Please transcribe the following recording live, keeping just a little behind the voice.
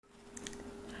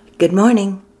Good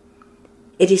morning.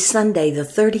 It is Sunday, the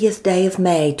 30th day of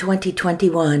May,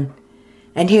 2021,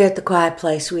 and here at the Quiet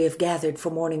Place we have gathered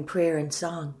for morning prayer and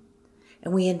song,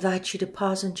 and we invite you to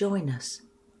pause and join us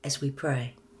as we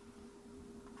pray.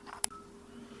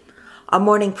 Our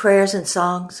morning prayers and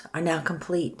songs are now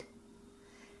complete,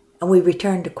 and we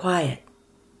return to quiet,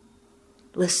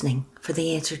 listening for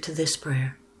the answer to this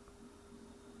prayer.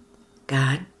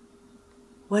 God,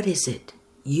 what is it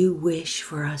you wish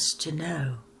for us to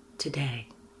know today?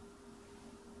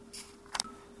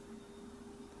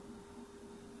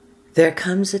 There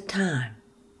comes a time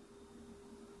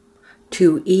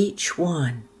to each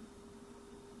one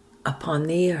upon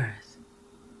the earth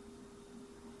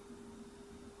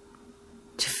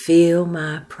to feel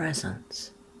my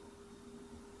presence,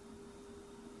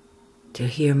 to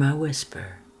hear my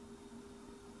whisper.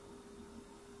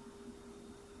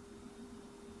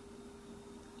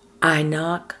 I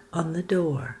knock on the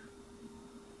door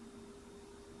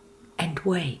and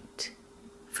wait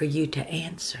for you to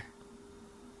answer.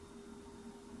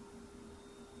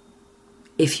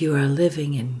 If you are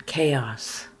living in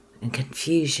chaos and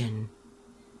confusion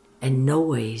and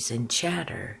noise and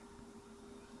chatter,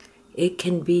 it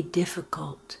can be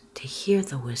difficult to hear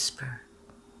the whisper,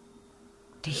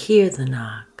 to hear the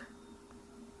knock,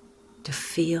 to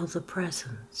feel the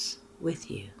presence with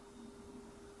you.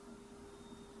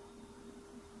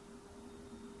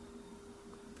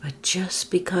 But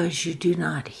just because you do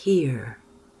not hear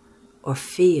or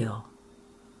feel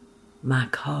my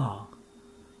call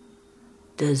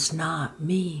does not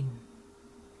mean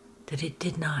that it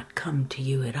did not come to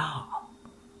you at all.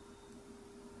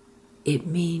 It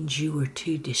means you were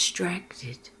too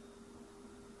distracted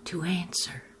to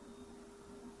answer.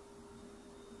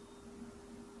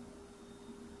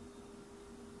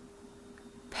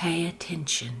 Pay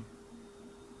attention.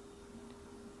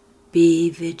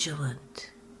 Be vigilant.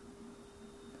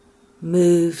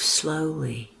 Move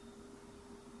slowly.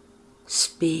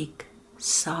 Speak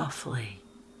softly.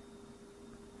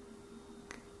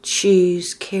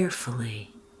 Choose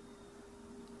carefully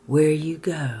where you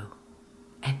go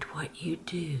and what you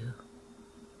do,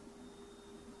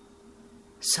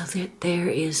 so that there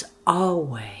is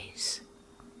always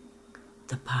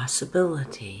the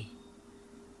possibility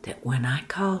that when I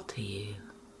call to you,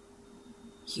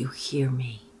 you hear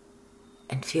me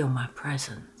and feel my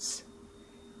presence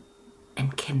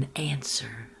and can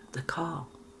answer the call.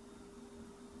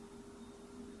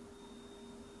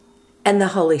 And the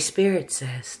Holy Spirit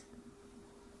says,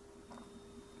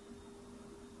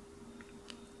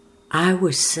 I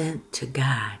was sent to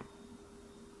guide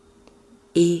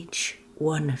each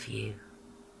one of you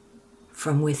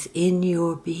from within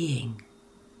your being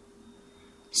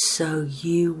so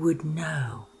you would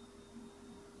know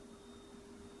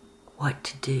what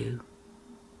to do,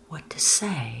 what to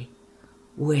say,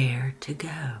 where to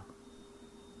go.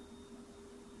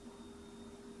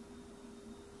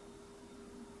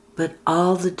 But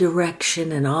all the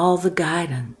direction and all the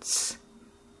guidance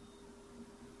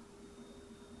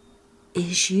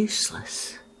is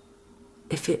useless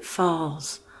if it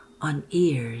falls on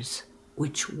ears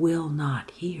which will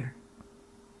not hear.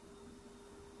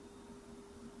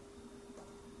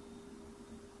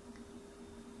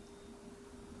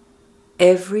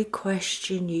 Every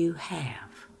question you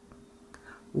have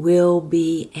will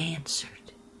be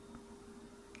answered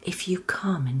if you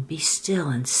come and be still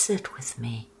and sit with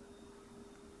me.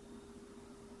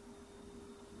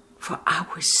 For I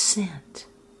was sent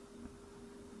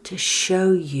to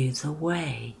show you the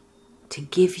way, to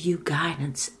give you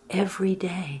guidance every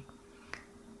day.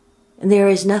 And there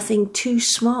is nothing too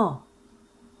small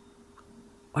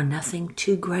or nothing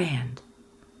too grand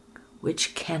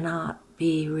which cannot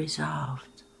be resolved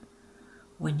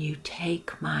when you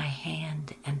take my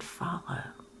hand and follow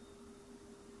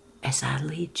as I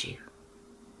lead you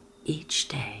each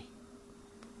day.